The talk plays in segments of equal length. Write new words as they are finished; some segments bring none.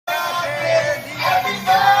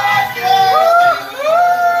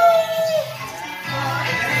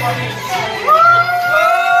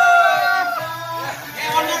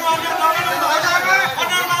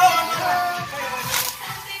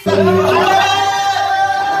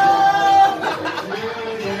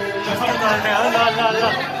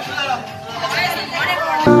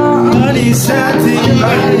Hello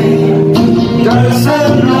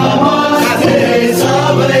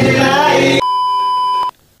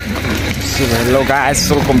guys,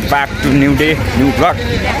 welcome back to new day, new vlog.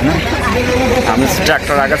 हामी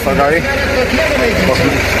tractor आएको छ अगाडि।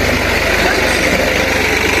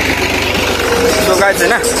 सो गाइस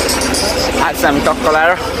हैन, आज हामी टक्क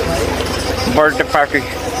लाएर बर्थडे पार्टी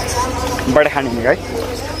खाने नि है।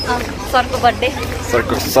 सरको बर्थडे।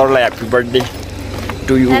 सरलाई happy birthday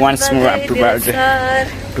to you, once more happy birthday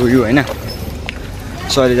to you हैन।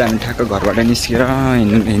 सो अहिले हामी ठ्याक्क घरबाट निस्केर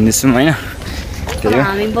हिँड्दैछौँ हैन।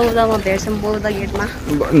 हामी बौद्धमा भेट्छौँ, बौद्ध गेटमा।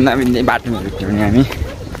 नमिल्ने बाटोमा भेट्यौँ नि हामी।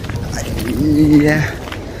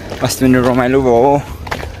 अस्ति पनि रमाइलो भयो।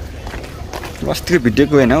 अस्तिको भिडियो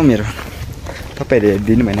गएन हौ मेरो, तपाईँहरूले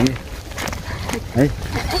हेरिदिनु भएन कि है।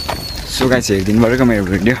 सो गाइस हेरिदिनु पऱ्यो मेरो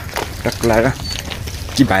भिडियो टक्क लाएर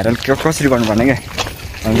कि भाइरल कसरी गर्नुपर्ने क्या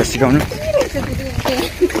भनेर सिकाउनु।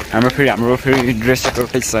 हाम्रो फेरि ड्रेसको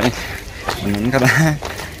एउटै छ है भन्नु नि कता।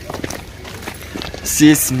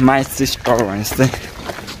 सी इज माई सिस्टर भने जस्तै।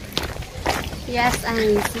 Yes, I am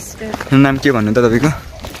his sister. नाम के भन्नु त तपाईँको?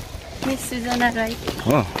 Miss Sujana Rai.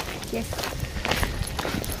 हो? Yes.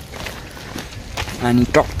 अनि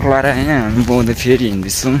टक्क लाएर होइन हामी बाउँदै फेरि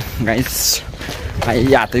हिँड्दैछौँ गाइस।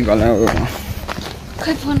 यादै गला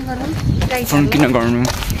खै फोन गरौँ? फोन किन गर्नु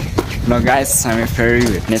ल गाइस, हामी फेरि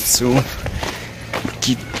भेट्नेछौँ।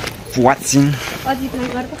 Keep watching.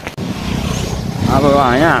 अब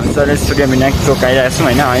होइन हामी चाहिँ सूर्यविनायक चोक आइरहेको छौँ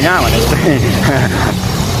होइन भने चाहिँ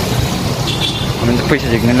हामी त पैसा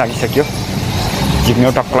झिक्नु लागिसक्यो।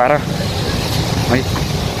 झिक्नु टक्क लाएर है।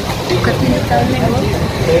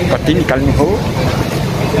 कति निकाल्ने हो?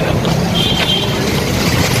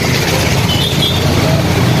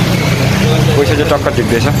 पैसा चाहिँ टक्क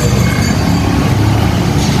झिक्दैछ।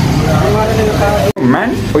 म्यान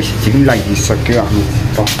पैसा झिक्नु लागिसक्यो हामी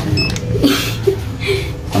त।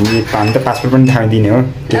 हामी त पासपोर्ट पनि थाहा दिने हो।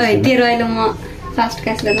 तेरो अहिले म फास्ट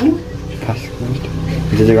क्यास गरौँ।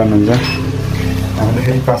 हिजो चाहिँ गर्नुहुन्छ? हामीले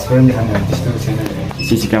फेरि पासपोर्ट पनि देखाउनु त्यस्तो छैन।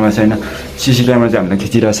 सिसी क्यामेरा छैन। सिसी क्यामेरा चाहिँ हामीलाई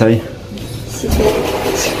खिचिरहेछ है।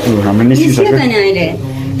 हाम्रो निस्किसक्यो।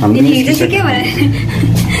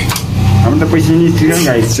 हामी त पैसा निस्कियो नि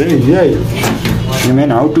गाइस है। यो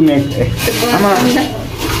main how to make.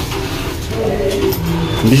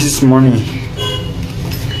 This is money.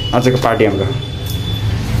 आजको पार्टी हाम्रो।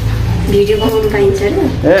 भिडियो बनाउनु पाइन्छ र?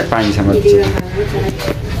 ए पाइन्छ मजा।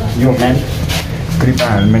 यो म्यान कृपया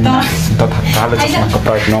हेलमेट तथा कालो चस्माको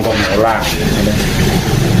प्रयोग नगर्नु होला।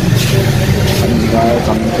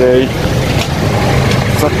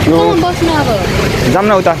 सक्यो। जाऊँ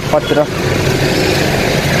न उता कतिर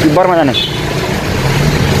कि बरमा जाने?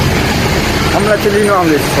 हामीलाई चाहिँ लिनु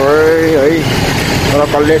आउँदैछ है, तर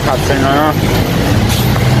कसले थाहा छैन।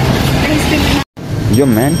 यो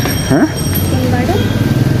म्यान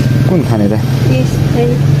कुन खाने त?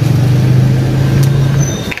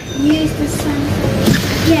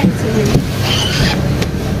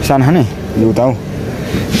 सानो खाने यो त हौ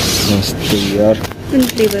यस्तो यार। कुन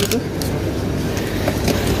फ्लेभरको?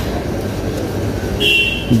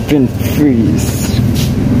 Green fridge.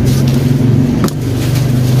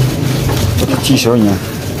 चिसो हो यहाँ,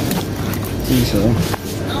 चिसो हो।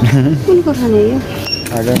 कुनको खाने यो?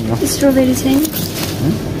 स्ट्रबेरी छैन?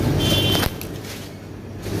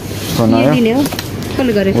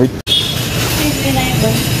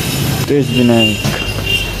 तेज विनायक।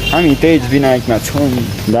 हामी तेज विनायकमा छौँ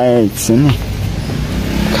गाइस नि।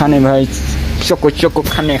 खाने भाइ चोको चोको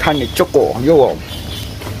खाने चोको। यो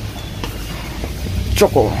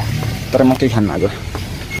चोको तर म केही खान्न आज।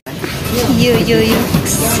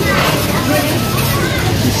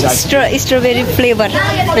 स्ट्रबेरी फ्लेभर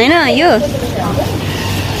होइन यो?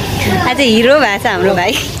 आज हिरो भएको छ हाम्रो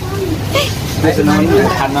भाइ।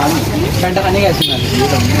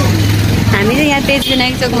 हामी चाहिँ यहाँ तेज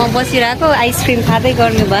विनायक चोकमा बसिरहेको आइसक्रिम खाँदै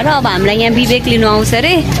गर्नु भएर अब हामीलाई यहाँ विवेक लिनु आउँछ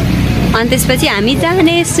अरे। अनि त्यसपछि हामी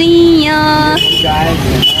जाने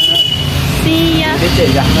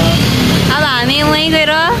अब हामी वहीँ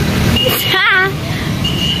गएर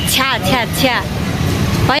छ्या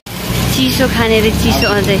चिसो खाने रे। चिसो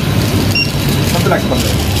अझै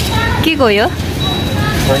के को यो?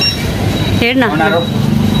 हेर्न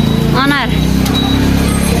अनार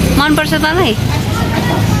मनपर्छ तँलाई?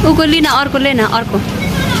 उको लिन, अर्को लिन, अर्को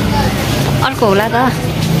होला त।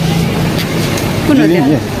 कुन हो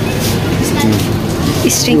त्यो?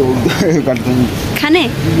 स्ट्रिङ खाने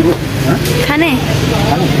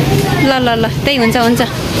ल त्यही हुन्छ।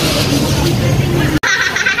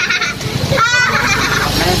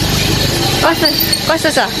 कस्तो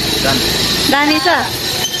छ? दामी छ।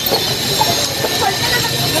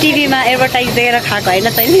 टिभीमा एडभर्टाइज दिएर खाएको होइन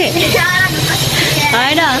तैँले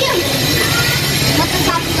होइन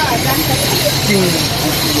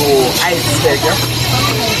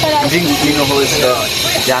ड्रिङ्क लिनुहोस् र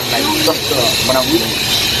ज्यानलाई स्वस्थ बनाउनु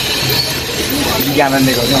विज्ञान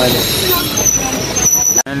देखाउँछु मैले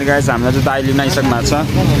गाइस हामीलाई चाहिँ दाइ लिन आइसक्नु भएको छ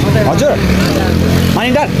हजुर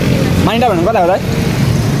मानिटार भन्नु कता हो दाइ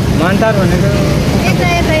मानिटार भनेको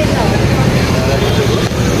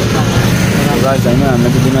गाइस होइन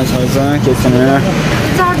हामीलाई चाहिँ लिन आइसकेको छ के छैन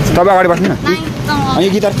तपाईँ अगाडि बस्नु न अनि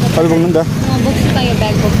गिटार तपाईँ बोक्नु नि त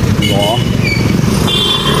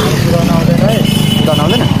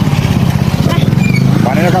आउँदैन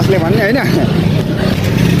भनेर कसले भन्ने होइन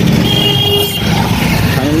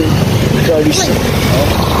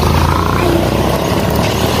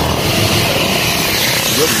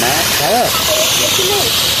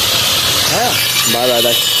बाई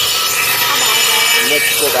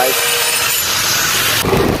बाई दाइ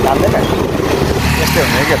तान्दैन यस्तै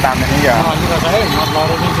हुने क्या तान्दैन क्या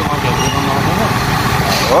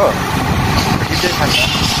हो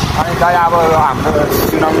अनि दाइ अब हाम्रो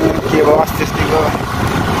सुनाउनु के भयो अस्तिको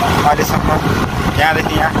अहिलेसम्म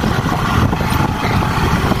यहाँदेखि यहाँ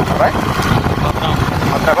है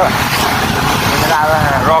खतरा भयो अब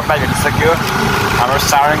रक दाइ भेटिसक्यो हाम्रो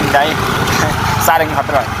सारङ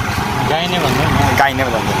खतरा गाइने भन्दा गाइने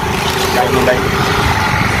दाइ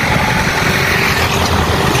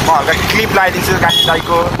म हल्का क्लिप लगाइदिन्छु गाइने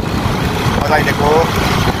दाइको बजाइदिएको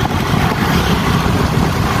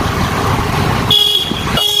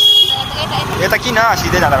यता किन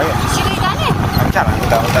सिधै जाँदा भयो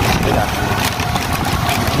उता सिधै जानु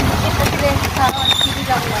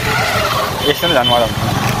यस्तो नै जानु मजा हुन्छ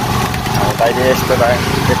अब दाइले यस्तो भयो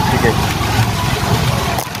त्यत्तिकै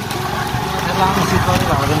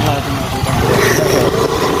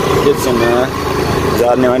के छैन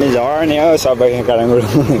झर्ने भने झर्ने हो सबै कारणहरू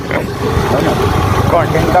होइन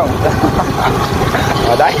कन्टेन्ट त हुन्छ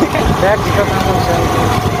दाइ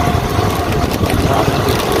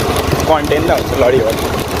कन्टेन्ट त हुन्छ लडी हो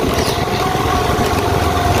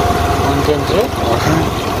कन्टेन्ट चाहिँ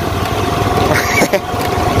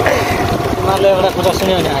मलाई एउटा कुरा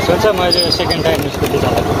सुन्यो भने हाँस हुन्छ मैले सेकेन्ड टाइम स्कुटी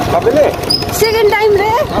चलाएको तपाईँले सेकेन्ड टाइम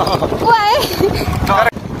रे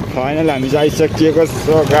फाइनल हामी चाहिँ आइसकिएको छ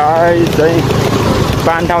गाई चाहिँ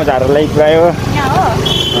पान ठाउँ झारेर ल्याइपुऱ्यायो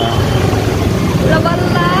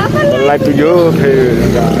बल्ल पुग्यो फेरि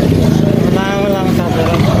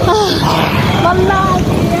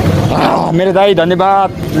मेरो दाइ धन्यवाद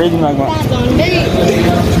ल्याइदिनु भएको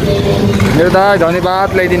मेरो दाइ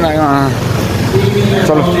धन्यवाद ल्याइदिनु भएको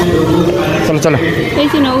चलो चलो चलो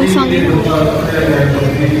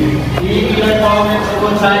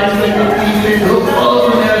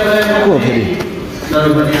को फेरि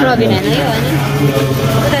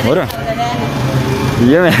हो र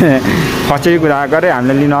यो खचेरी कुरा गरेँ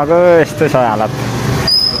हामीले लिनु आएको यस्तो छ हालत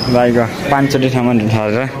दाइको 5 चोटि ठाउँमा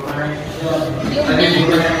झरेर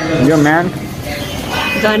यो म्यान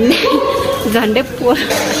झन्डै गुड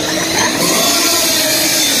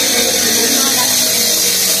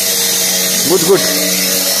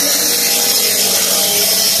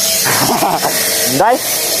दाइ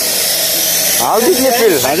हाउ डिड यु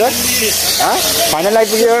फिल हजुर फाइनल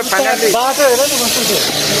आइपुग्यो फाइनल बाटो हेर न कस्तो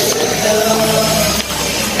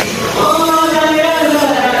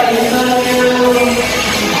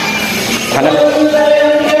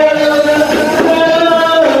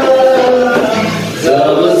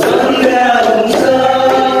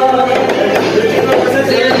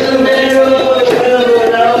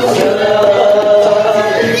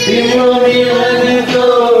Thank you.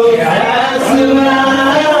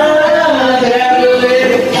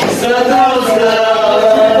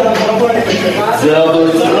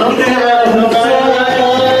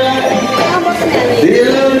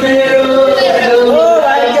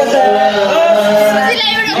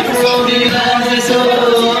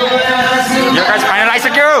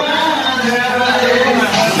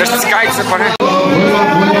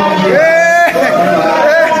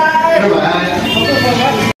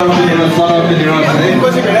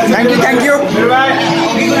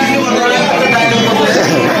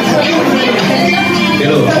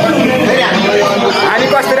 हामी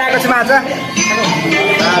कस्तो आएको छौँ आज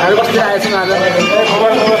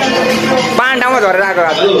पान ठाउँमा झरेर आएको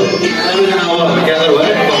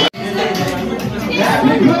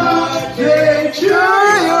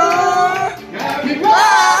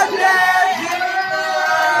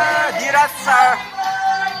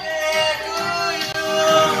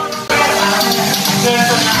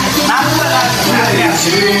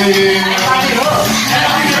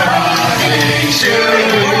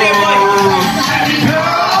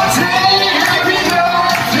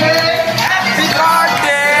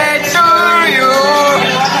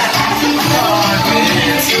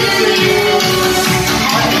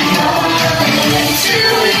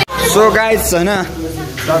सो गाइज होइन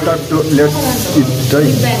sort out to let's it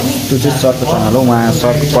है त्यो चाहिँ सरको च्यानल हो उहाँ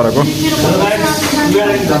सरको परको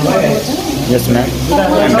यस म्याम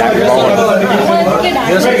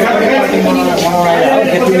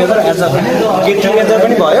गेट टुगेदर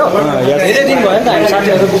पनि भयो धेरै दिन भयो नि त हामी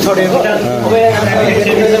साथीहरू बिछोडेको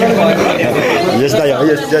यस दाइ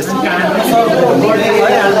यस यस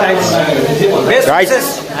राइट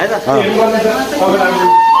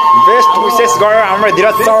बेस्ट विशेष गरेर हाम्रो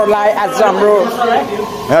धीरज सरलाई आज हाम्रो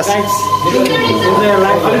यस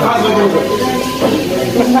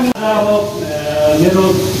मेरो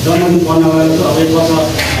जन्मदिन पर्नगएको अब 1 वर्ष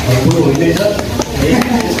पुरो हुँदैछ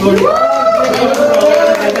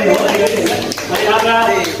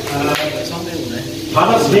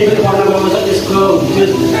फादर्स डे पर्न गएको छ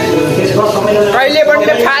त्यसको सबैजना कहिले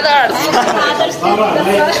बन्ने फादर्स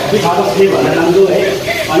फादर्स डे भनेर नाम्छु है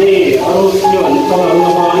अनि अरू के भन्नु तपाईँहरू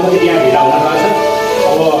अब अलिकति यहाँ भिड हुन गएको छ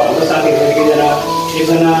अब हाम्रो साथीहरू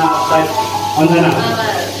एकजना सायद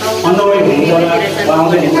अन्धवै हुनुहुन्छ होला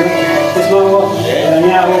आउँदैन त्यसमा अब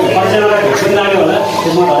यहाँ अब कतिजनालाई भेट्न लाग्यो होला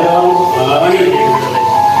त्यसमा धरेर अनि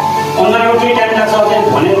अन्धारको केही टाइम लाग्छ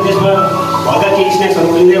भने त्यसमा हल्का केही स्न्याक्सहरू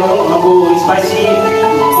लिँदै गरौँ अब स्पाइसी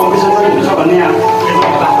कम्पिटिसन पनि हुन्छ भन्ने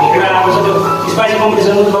कुरा आएको छ त्यो स्पाइसी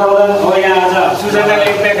कम्पिटिसन गराउँदा अब यहाँ आज सुजनाले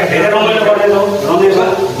धेरै रमाइलो गर्नेछौँ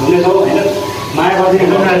घुम्नेछौँ होइन माया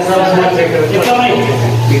गरिदिनु एकदमै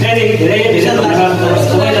भित्रैदेखि धेरै धेरै धन्यवाद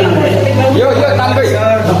सबैजनालाई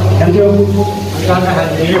थ्याङ्क यू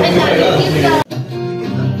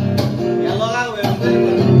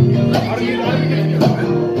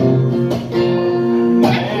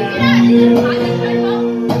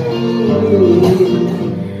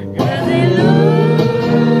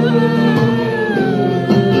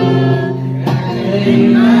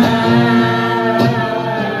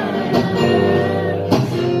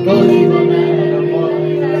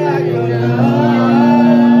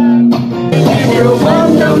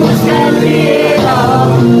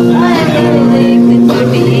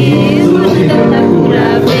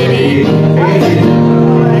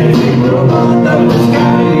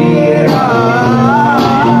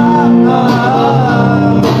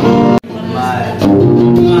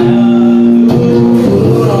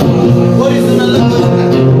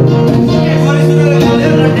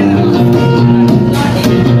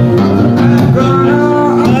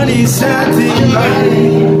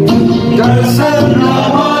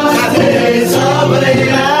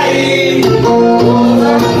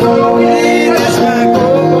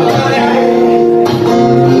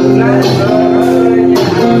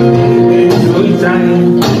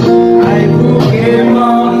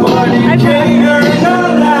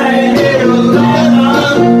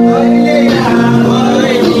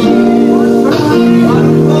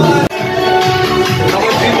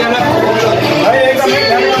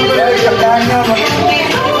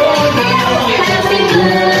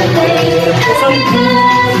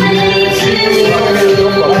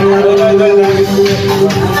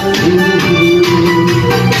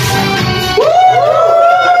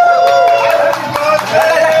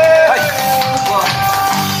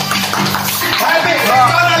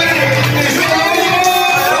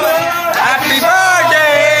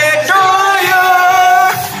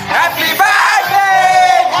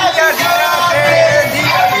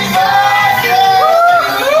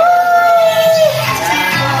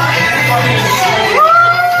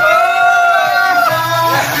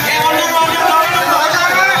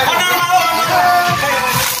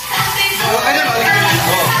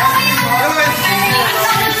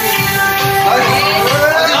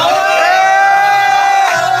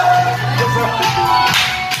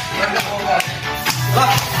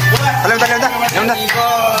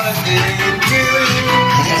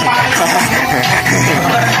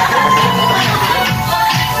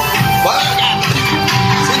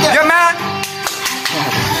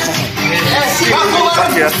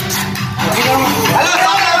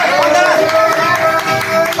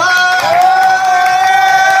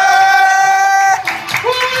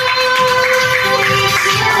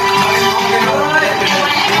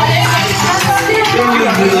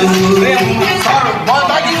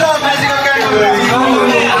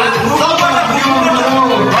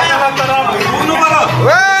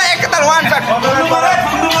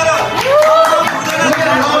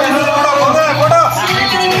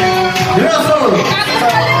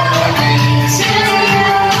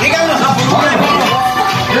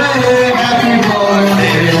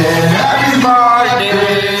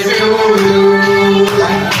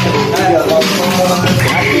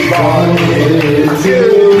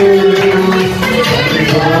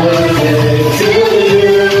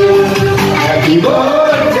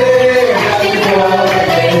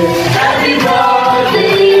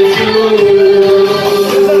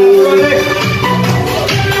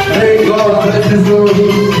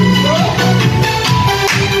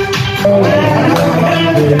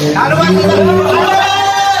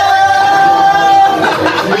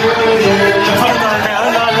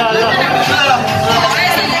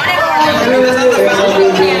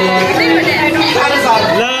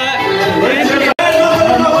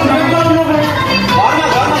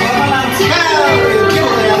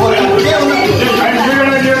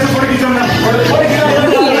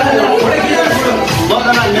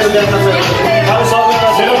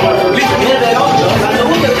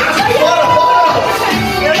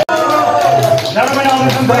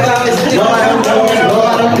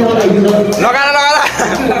लगाएर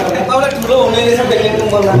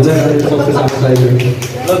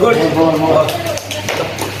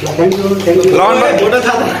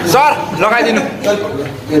सर लगाइदिनु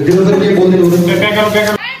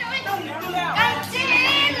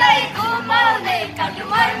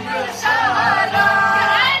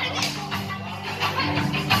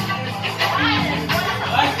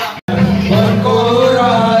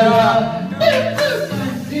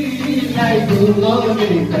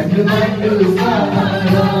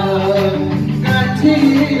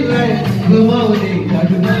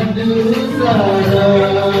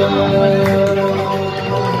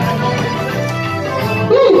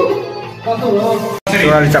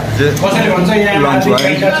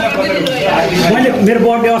मैले मेरो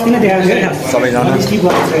बर्थडे अस्ति नै देखाएको थिएँ सबैजना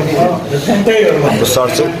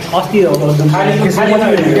सर्छु अस्ति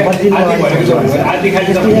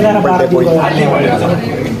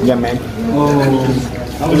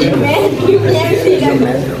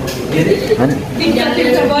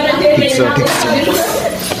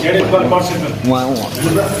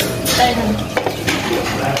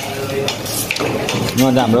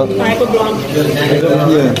हाम्रो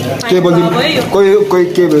के बोल्दिनु कोही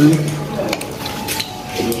के बोल्नु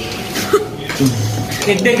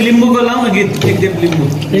एकदेक लिम्बूको लाउँ न गीत एकदेक लिम्बू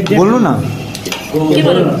बोल्नु न के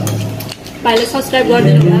भन्नु भाइले सब्स्क्राइब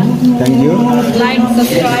गरिदिनु होला thank you like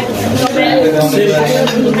subscribe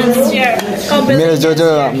comment share मेरो जो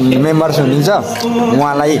मेम्बर्स हुनुहुन्छ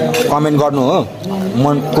उहाँलाई कमेन्ट गर्नु हो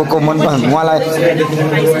को मन उहाँलाई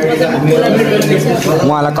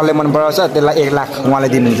कसले मन पराउँछ त्यसलाई 1 लाख उहाँलाई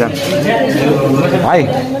दिनुहुन्छ है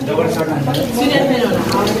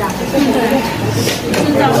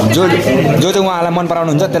जो उहाँलाई मन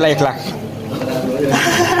पराउनुहुन्छ त्यसलाई 1 लाख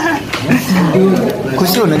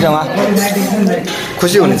खुसी हुनुहुन्छ उहाँ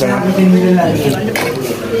खुसी हुनुहुन्छ उहाँ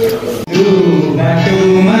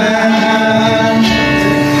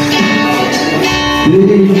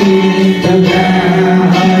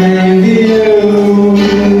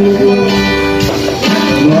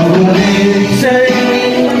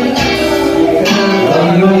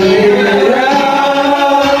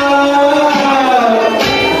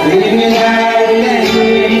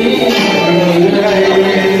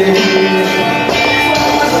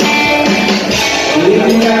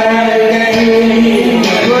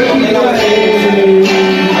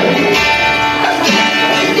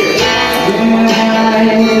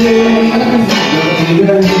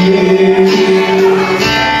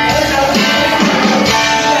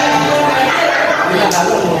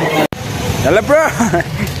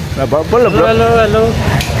बोल्नु ब्रो हेलो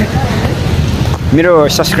मेरो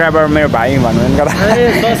सब्सक्राइबर मेरो भाइ भन्नु नि कता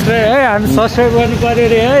हामी सब्सक्राइब गर्नु पर्यो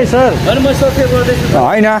रे है सर म सब्सक्राइब गर्दैछु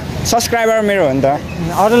होइन सब्सक्राइबर मेरो हो नि त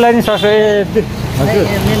अरूलाई नि सब्सक्राइब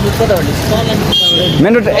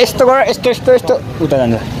मेन रोड यस्तो गर यस्तो उता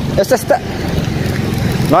जान्छ यस्तो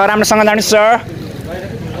ल राम्रोसँग जानु sir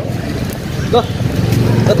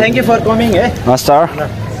thank you for coming है हस् सर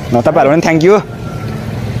ल तपाईँहरू पनि थ्याङ्क यू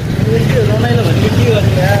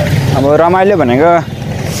अब रमाइलो भनेको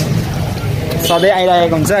सधैँ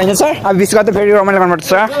आइरहेको हुन्छ होइन सर अब बिच गर्दा फेरि रमाइलो गर्नुपर्छ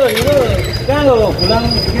सर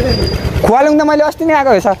खुवालुङ त मैले अस्ति नै आएको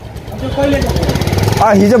हो सर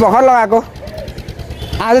हिजो भर्खर लगाएको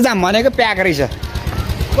आज जाम भनेको प्याक रहेछ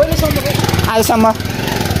आजसम्म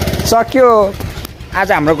सक्यो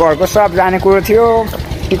आज हाम्रो घरको सब जाने कुरो थियो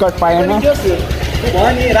टिकट पाएन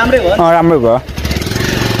राम्रै भयो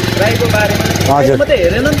हजुर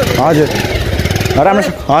हजुर राम्रो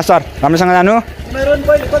हस् सर राम्रोसँग जानु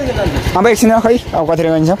अब एकछिन खै अब कतिर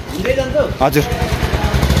गइन्छ हजुर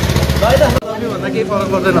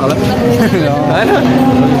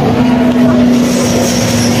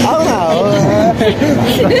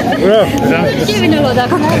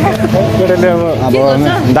अब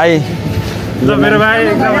दाई मेरो भाइ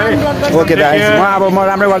ओके दाई म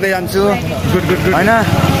राम्रै गर्दै जान्छु होइन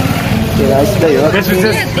त्यही हो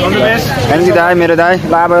थ्याङ्क यू दाई मेरो दाई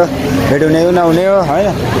ल अब भेट हुने हो नहुने हो होइन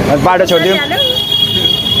बाटो छोडिदिउँ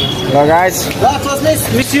ल गाइस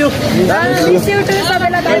मिस यू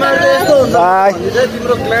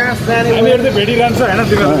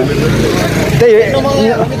त्यही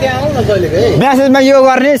म्यासेजमा यो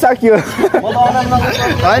गर्ने सक्यो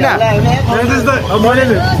होइन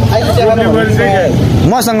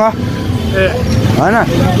मसँग होइन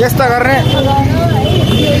यस्तो गर्ने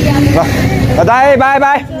ल दाई बाई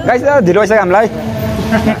बाई गाइस ढिलो भइसक्यो हामीलाई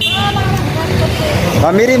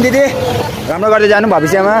मिरिम दिदी राम्रो गर्दै जानु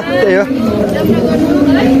भविष्यमा त्यही हो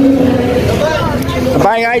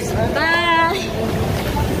बाई गाइस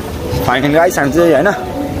फाइन गाइस हामी चाहिँ होइन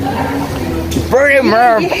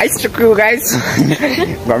आइसक्यो गाइस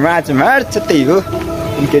घरमा आज मार्छ त्यही हो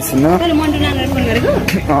के छैन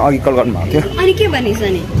अघि कल गर्नुभएको थियो अनि के भनिस्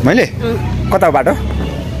अनि मैले कता बाटो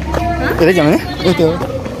यतै जाने त्यो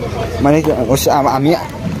मैले होस् अब हामी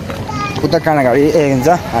उता काँडागाडी ए हुन्छ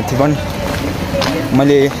हात्ती पनि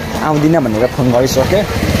मैले आउँदिनँ भनेर फोन गरिसकेँ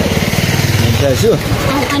छु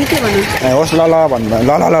अनि के भन्नु होस् ल ल भन्नुभयो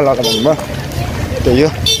ल ल ल ल भन्नुभयो त्यही हो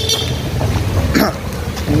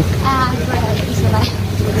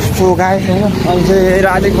गाइस अहिले चाहिँ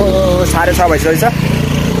रातिको 6:30 भइसकेको छ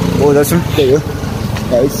ओजसौँ त्यही हो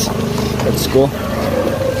गाइस लेट्स गो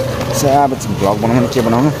अब भ्लग बनाउनु के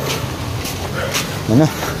बनाउनु होइन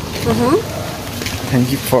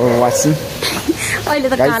थ्याङ्क यू फर वाचिङ अहिले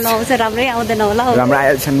त कालो आउँछ राम्रै आउँदैन होला राम्रो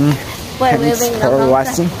आएछ नि थ्याङ्क्स फर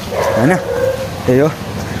वाचिङ होइन त्यही हो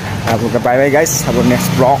अब बाई बाई गाइस अब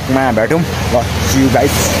नेक्स्ट ब्लगमा भेटौँ ल सी यू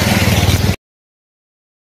गाइस